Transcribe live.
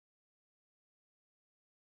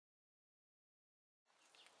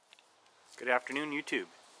Good afternoon, YouTube.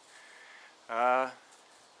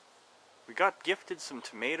 We got gifted some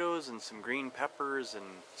tomatoes and some green peppers and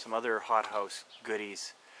some other hothouse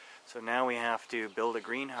goodies. So now we have to build a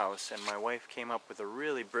greenhouse, and my wife came up with a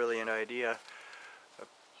really brilliant idea of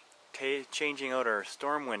changing out our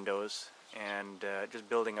storm windows and just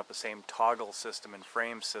building up the same toggle system and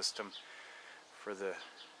frame system for the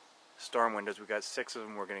storm windows. We got 6 of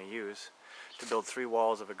them we're going to use to build 3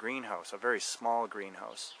 walls of a greenhouse, a very small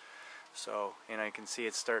greenhouse. So, and I can see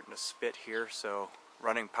it's starting to spit here, so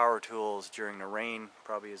running power tools during the rain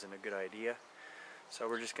probably isn't a good idea. So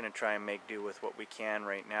we're just going to try and make do with what we can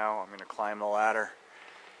right now. I'm going to climb the ladder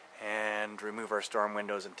and remove our storm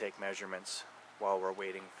windows and take measurements while we're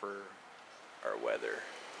waiting for our weather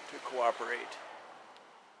to cooperate.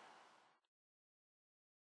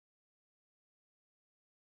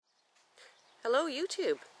 Hello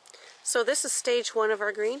YouTube. So this is stage 1 of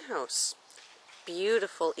our greenhouse.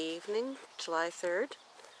 Beautiful evening, July 3rd.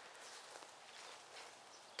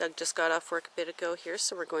 Doug just got off work a bit ago here,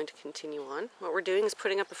 so we're going to continue on. What we're doing is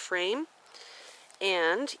putting up a frame,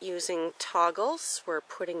 and using toggles we're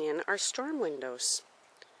putting in our storm windows.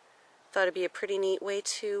 Thought it'd be a pretty neat way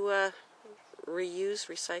to reuse,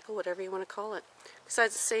 recycle, whatever you want to call it.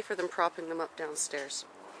 Besides, it's safer than propping them up downstairs.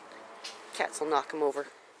 Cats will knock them over.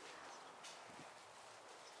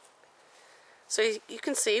 So you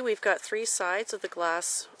can see we've got 3 sides of the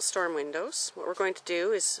glass storm windows. What we're going to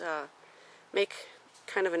do is make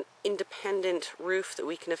kind of an independent roof that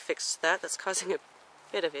we can affix to that. That's causing a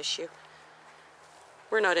bit of issue.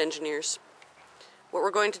 We're not engineers. What we're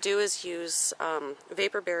going to do is use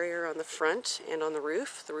vapor barrier on the front and on the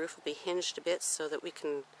roof. The roof will be hinged a bit so that we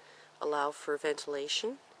can allow for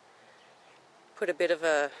ventilation. Put a bit of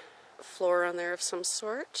a floor on there of some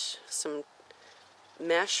sort. Some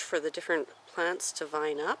mesh for the different plants to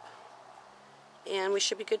vine up, and we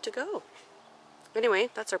should be good to go. Anyway,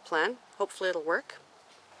 that's our plan. Hopefully it'll work.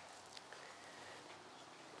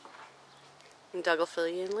 And Doug will fill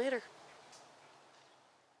you in later.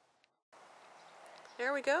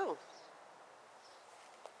 There we go.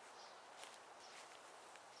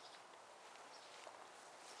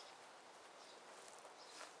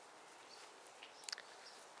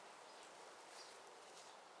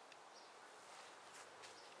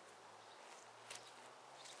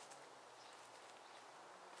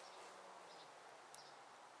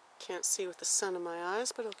 Can't see with the sun in my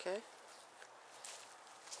eyes, but okay.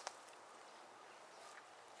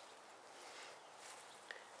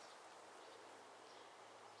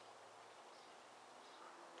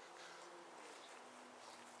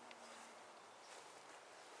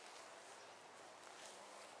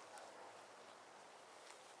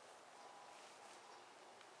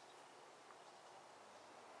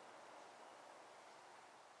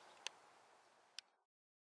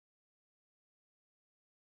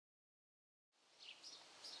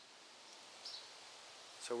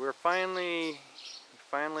 So we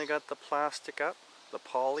finally got the plastic up, the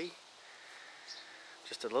poly.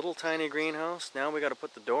 Just a little tiny greenhouse. Now we got to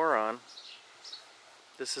put the door on.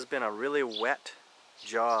 This has been a really wet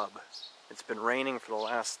job. It's been raining for the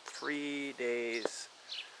last 3 days,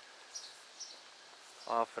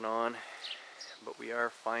 off and on, but we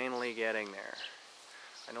are finally getting there.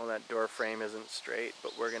 I know that door frame isn't straight,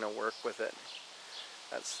 but we're going to work with it.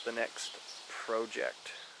 That's the next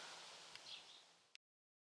project.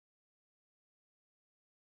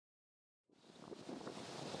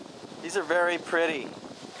 These are very pretty.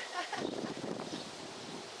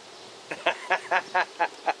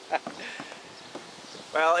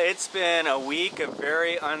 Well, it's been a week of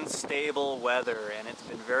very unstable weather, and it's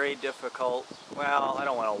been very difficult. Well, I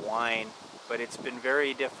don't want to whine, but it's been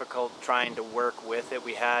very difficult trying to work with it.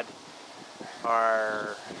 We had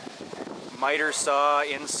our miter saw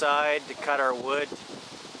inside to cut our wood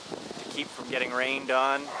to keep from getting rained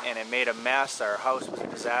on, and it made a mess. Our house was a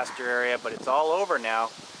disaster area, but it's all over now.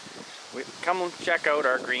 Come and check out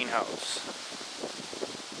our greenhouse.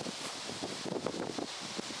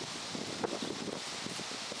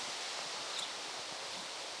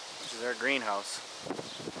 This is our greenhouse.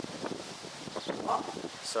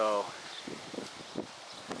 So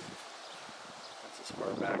that's as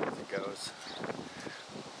far back as it goes.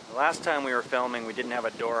 The last time we were filming, we didn't have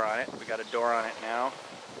a door on it. We got a door on it now.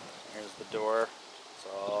 Here's the door.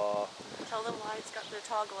 So Tell them why it's got the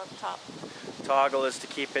toggle up top. Toggle is to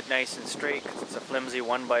keep it nice and straight because it's a flimsy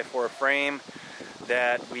 1x4 frame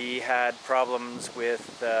that we had problems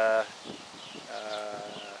with. The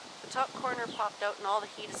top corner popped out and all the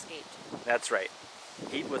heat escaped. That's right.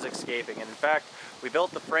 Heat was escaping, and in fact we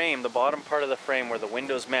built the frame, the bottom part of the frame where the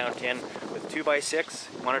windows mount in, with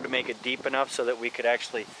 2x6. Wanted to make it deep enough so that we could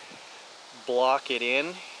actually block it in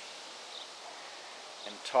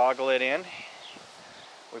and toggle it in.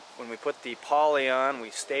 When we put the poly on, we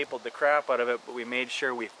stapled the crap out of it, but we made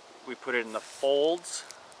sure we put it in the folds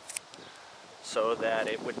so that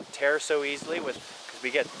it wouldn't tear so easily, because we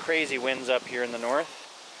get crazy winds up here in the north.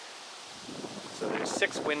 So there's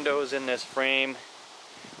 6 windows in this frame,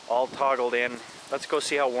 all toggled in. Let's go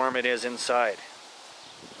see how warm it is inside.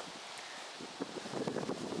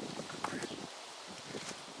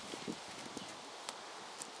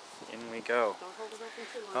 In we go.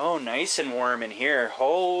 Oh, nice and warm in here.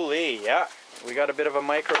 Holy, yeah. We got a bit of a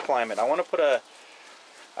microclimate. I want to put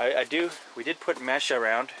we did put mesh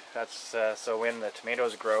around. That's so when the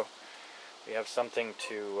tomatoes grow, we have something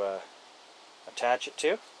to attach it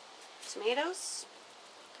to. Tomatoes,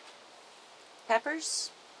 peppers,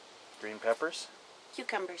 Green peppers.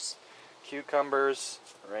 cucumbers. Cucumbers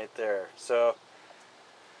right there. So,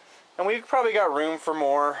 and we've probably got room for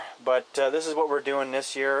more, but this is what we're doing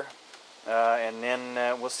this year, and then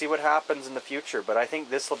we'll see what happens in the future. But I think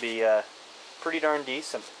this will be pretty darn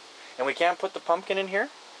decent. And we can't put the pumpkin in here?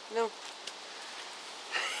 No.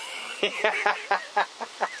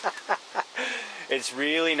 It's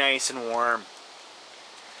really nice and warm.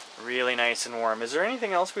 Really nice and warm. Is there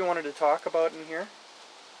anything else we wanted to talk about in here?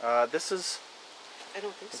 This is. I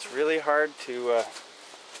don't think so. It's really hard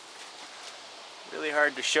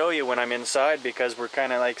to show you when I'm inside because we're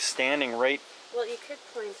kind of like standing right. Well, you could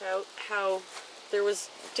point out how there was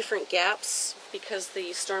different gaps because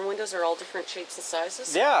the storm windows are all different shapes and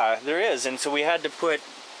sizes. Yeah, there is, and so we had to put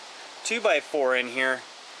 2x4 in here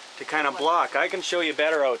to kind of block. I can show you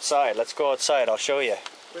better outside. Let's go outside. I'll show you.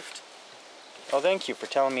 Lift. Oh, thank you for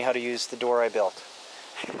telling me how to use the door I built.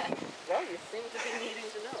 Well, you seem to be needing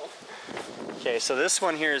to know. Okay, so this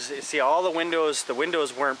one here is, see, all the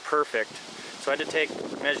windows weren't perfect, so I had to take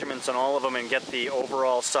measurements on all of them and get the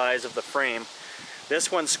overall size of the frame. This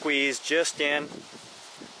one squeezed just in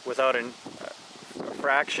without a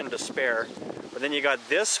fraction to spare, but then you got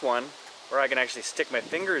this one where I can actually stick my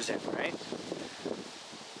fingers in, right?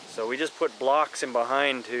 So we just put blocks in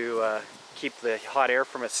behind to keep the hot air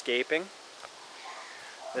from escaping.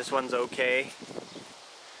 This one's okay.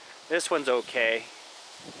 This one's okay.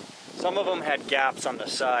 Some of them had gaps on the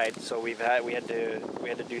side, so we had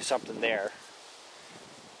to do something there.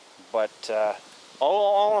 But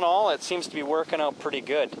all in all, it seems to be working out pretty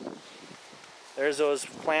good. There's those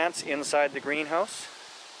plants inside the greenhouse.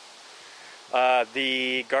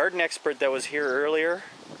 The garden expert that was here earlier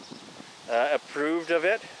approved of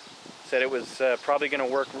it. Said it was probably going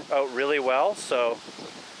to work out really well. So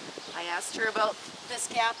I asked her about this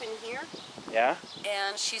gap in here. Yeah.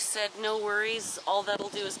 And she said, no worries, all that'll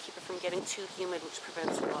do is keep it from getting too humid, which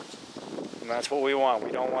prevents rot. And that's what we want.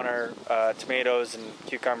 We don't want our tomatoes and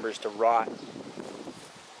cucumbers to rot.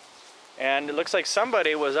 And it looks like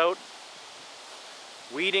somebody was out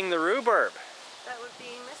weeding the rhubarb. That would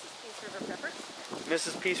be Mrs. Peace River Pepper.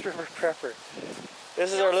 Mrs. Peace River Pepper.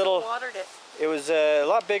 This is She our also little... watered it. It was a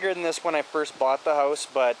lot bigger than this when I first bought the house,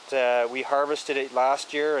 but we harvested it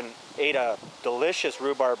last year and ate a delicious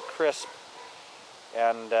rhubarb crisp.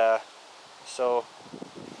 And so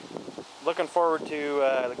looking forward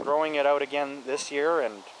to growing it out again this year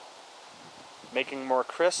and making more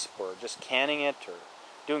crisp or just canning it or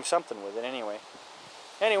doing something with it anyway.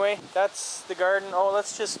 Anyway, that's the garden. Oh,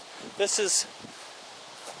 this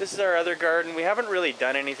is our other garden. We haven't really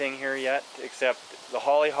done anything here yet except the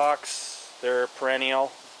hollyhocks. They're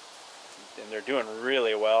perennial and they're doing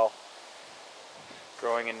really well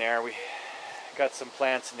growing in there. We got some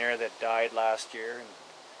plants in there that died last year and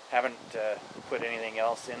haven't put anything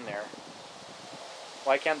else in there.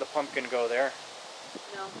 Why can't the pumpkin go there?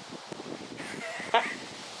 No.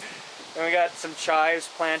 And we got some chives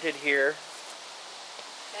planted here.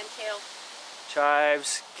 And kale.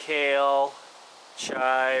 Chives, kale,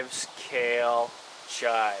 chives, kale,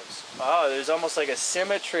 chives. Oh, there's almost like a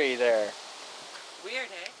symmetry there. Weird,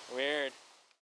 eh? Weird.